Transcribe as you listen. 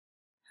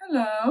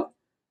Hello!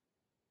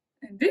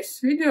 In this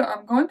video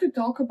I'm going to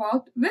talk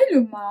about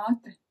Veļu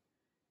māte,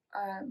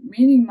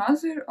 meaning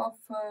mother of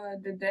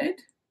the dead.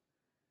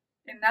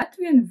 In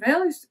Latvian,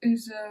 Veļs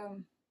is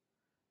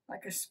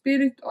like a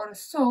spirit or a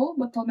soul,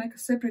 but I'll make a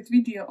separate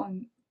video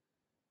on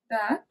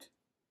that.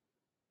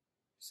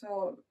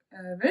 So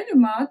Veļu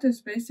māte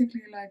is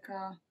basically like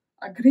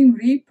a grim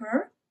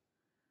reaper,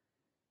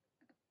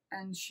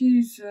 and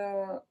she's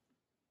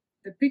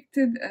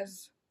depicted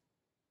as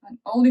an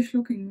oldish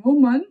looking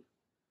woman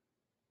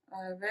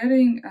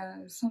wearing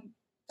some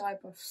type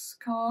of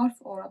scarf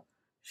or a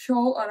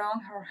shawl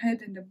around her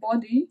head and the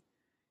body.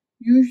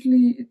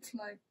 Usually it's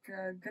like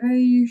a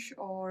grayish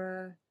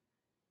or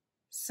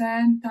a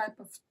sand type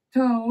of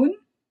tone,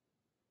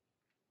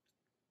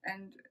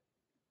 and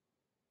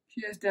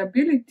she has the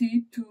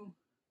ability to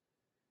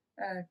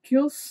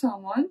kill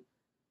someone.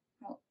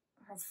 Well,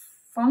 her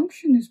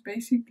function is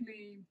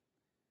basically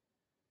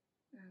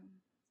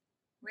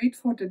wait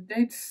for the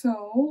dead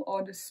soul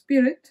or the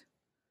spirit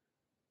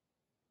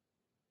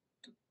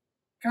to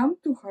come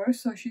to her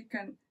so she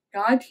can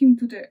guide him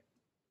to the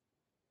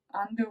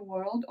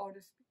underworld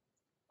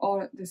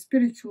or the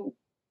spiritual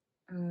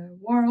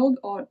world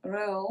or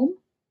realm.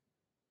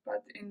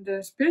 But in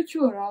the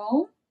spiritual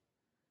realm,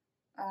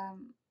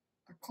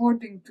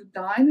 according to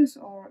Dinas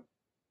or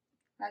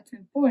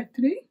Latvian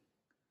poetry,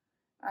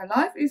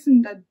 life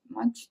isn't that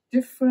much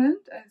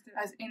different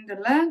as in the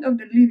land of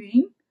the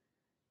living,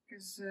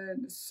 because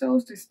the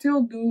souls, they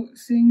still do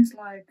things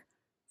like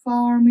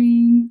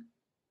farming,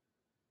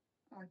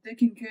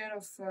 taking care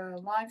of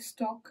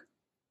livestock.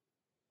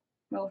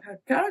 Well, her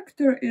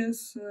character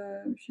is,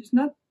 she's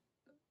not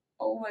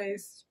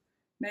always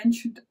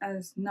mentioned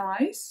as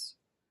nice.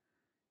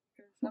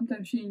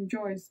 Sometimes she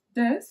enjoys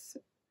death.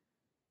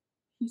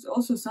 She's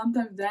also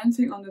sometimes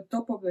dancing on the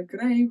top of the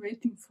grave,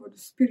 waiting for the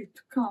spirit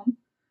to come.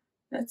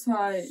 That's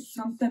why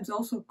sometimes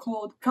also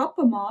called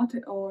Kappa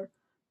Māte or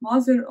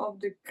Mother of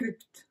the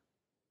Crypt.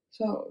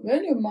 So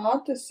Veļu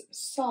māte's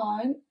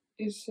sign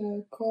is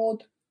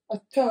called a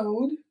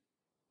toad.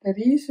 The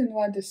reason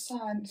why the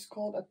sign is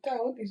called a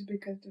toad is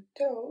because the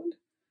toad,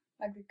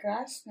 like the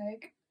grass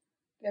snake,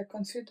 they are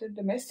considered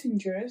the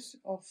messengers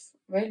of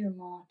Veļu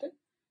māte,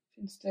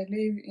 since they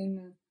live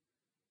in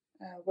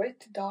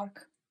wet,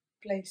 dark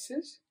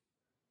places.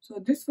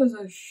 So this was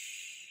a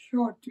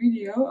short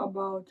video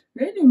about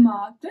Veļu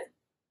māte.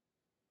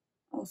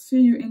 I'll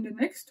see you in the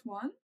next one.